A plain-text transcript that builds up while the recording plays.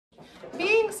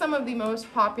some of the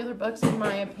most popular books, in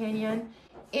my opinion,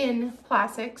 in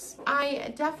classics.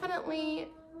 I definitely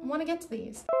want to get to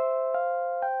these.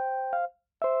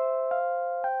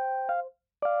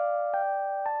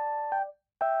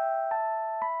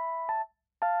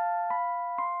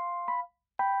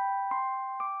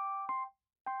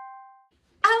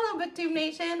 BookTube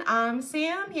Nation, I'm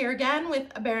Sam here again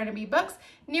with Barnaby Books,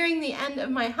 nearing the end of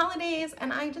my holidays,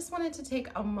 and I just wanted to take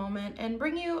a moment and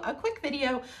bring you a quick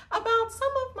video about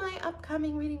some of my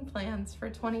upcoming reading plans for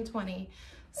 2020.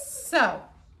 So,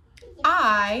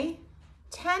 I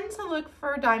tend to look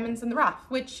for diamonds in the rough,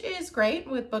 which is great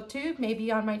with BookTube.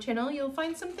 Maybe on my channel you'll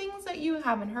find some things that you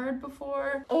haven't heard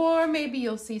before, or maybe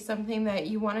you'll see something that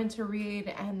you wanted to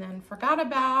read and then forgot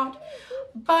about.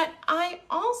 But I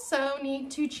also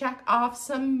need to check off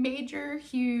some major,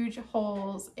 huge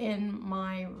holes in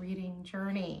my reading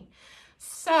journey.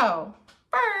 So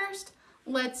first,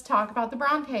 let's talk about the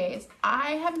Brontes.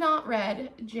 I have not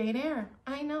read Jane Eyre.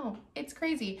 I know, it's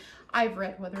crazy. I've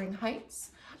read Wuthering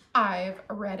Heights. I've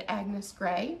read Agnes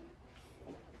Grey.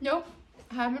 Nope,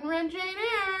 haven't read Jane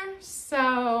Eyre.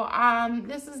 So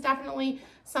this is definitely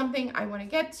something I want to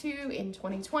get to in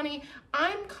 2020.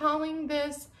 I'm calling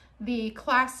this the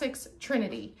Classics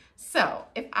Trinity. So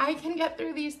if I can get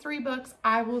through these 3 books,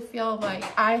 I will feel like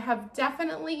I have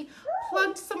definitely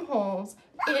plugged some holes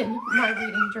in my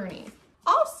reading journey.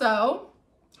 Also,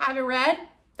 haven't read,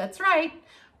 that's right,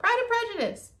 Pride and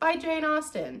Prejudice by Jane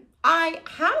Austen. I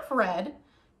have read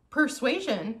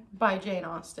Persuasion by Jane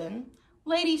Austen,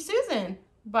 Lady Susan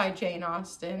by Jane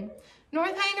Austen,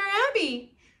 Northanger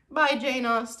Abbey by Jane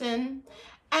Austen,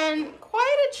 and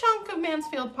quite a chunk of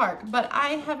Mansfield Park, but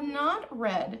I have not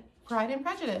read Pride and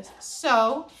Prejudice.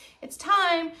 So it's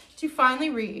time to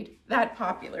finally read that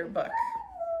popular book.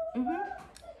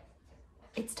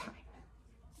 It's time.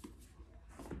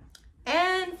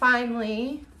 And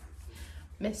finally,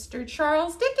 Mr.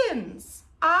 Charles Dickens.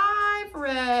 I've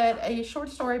read a short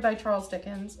story by Charles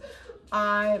Dickens.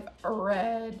 I've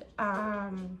read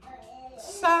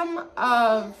some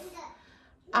of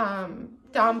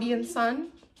Dombey and Son.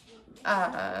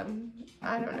 I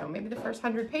don't know, maybe the first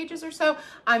 100 pages or so.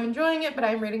 I'm enjoying it, but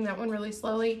I'm reading that one really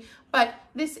slowly. But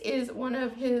this is one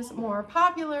of his more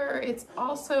popular. It's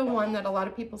also one that a lot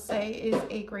of people say is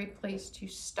a great place to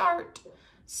start.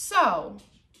 So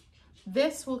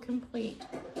this will complete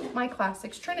my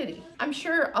Classics Trinity. I'm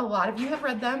sure a lot of you have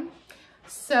read them.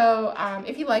 So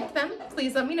if you liked them,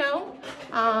 please let me know.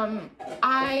 I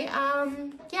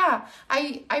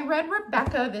read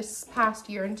Rebecca this past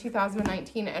year in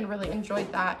 2019 and really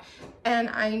enjoyed that. And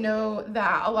I know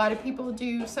that a lot of people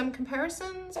do some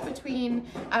comparisons between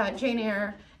Jane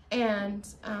Eyre and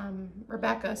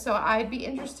Rebecca. So I'd be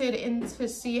interested in to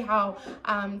see how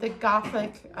the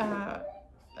Gothic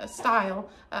style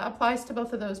applies to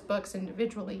both of those books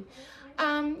individually.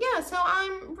 Yeah, so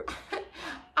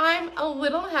I'm a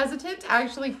little hesitant to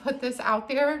actually put this out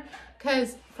there,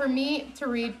 because for me to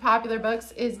read popular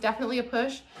books is definitely a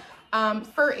push.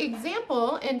 For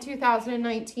example, in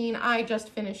 2019, I just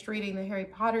finished reading the Harry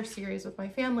Potter series with my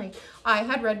family. I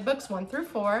had read books 1 through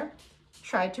 4,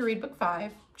 tried to read book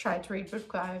 5, tried to read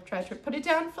book 5, tried to put it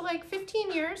down for like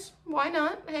 15 years. Why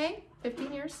not? Hey,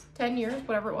 15 years, 10 years,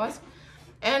 whatever it was.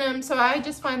 And so I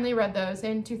just finally read those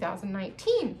in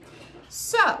 2019.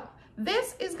 So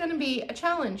this is going to be a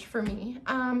challenge for me.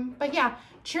 But yeah,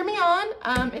 cheer me on.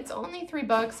 It's only 3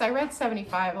 books. I read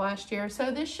 75 last year,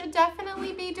 so this should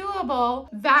definitely be doable.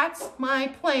 That's my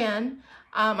plan.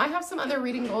 I have some other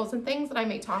reading goals and things that I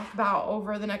may talk about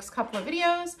over the next couple of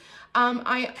videos.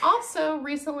 I also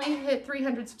recently hit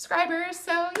 300 subscribers,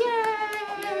 so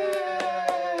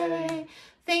yay!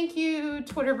 Thank you,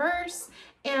 Twitterverse,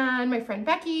 and my friend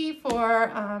Becky for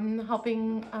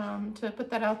helping to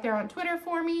put that out there on Twitter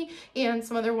for me, and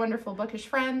some other wonderful bookish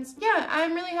friends. Yeah,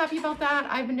 I'm really happy about that.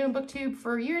 I've been doing BookTube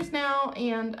for years now,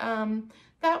 and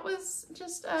that was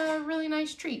just a really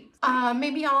nice treat.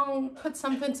 Maybe I'll put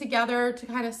something together to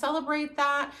kind of celebrate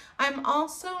that. I'm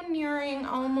also nearing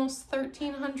almost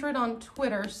 1,300 on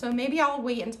Twitter, so maybe I'll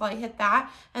wait until I hit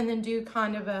that and then do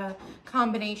kind of a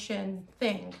combination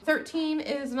thing. 13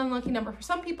 is an unlucky number for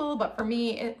some people, but for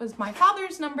me, it was my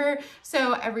father's number,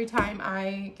 so every time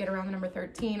I get around the number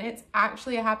 13, it's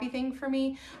actually a happy thing for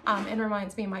me, and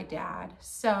reminds me of my dad,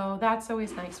 so that's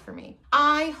always nice for me.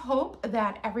 I hope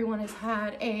that everyone has had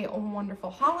had a wonderful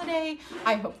holiday.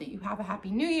 I hope that you have a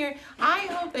happy new year. I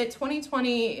hope that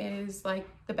 2020 is like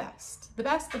the best, the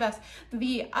best, the best.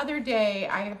 The other day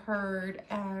I heard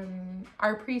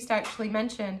our priest actually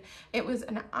mentioned, it was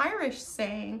an Irish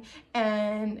saying,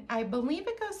 and I believe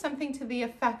it goes something to the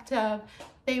effect of,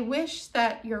 they wish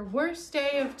that your worst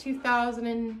day of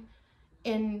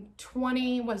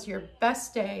 2020 was your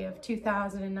best day of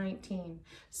 2019.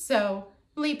 So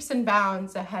leaps and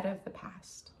bounds ahead of the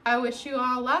past. I wish you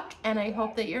all luck, and I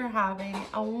hope that you're having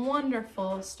a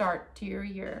wonderful start to your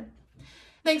year.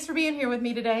 Thanks for being here with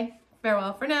me today.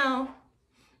 Farewell for now.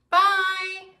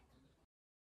 Bye.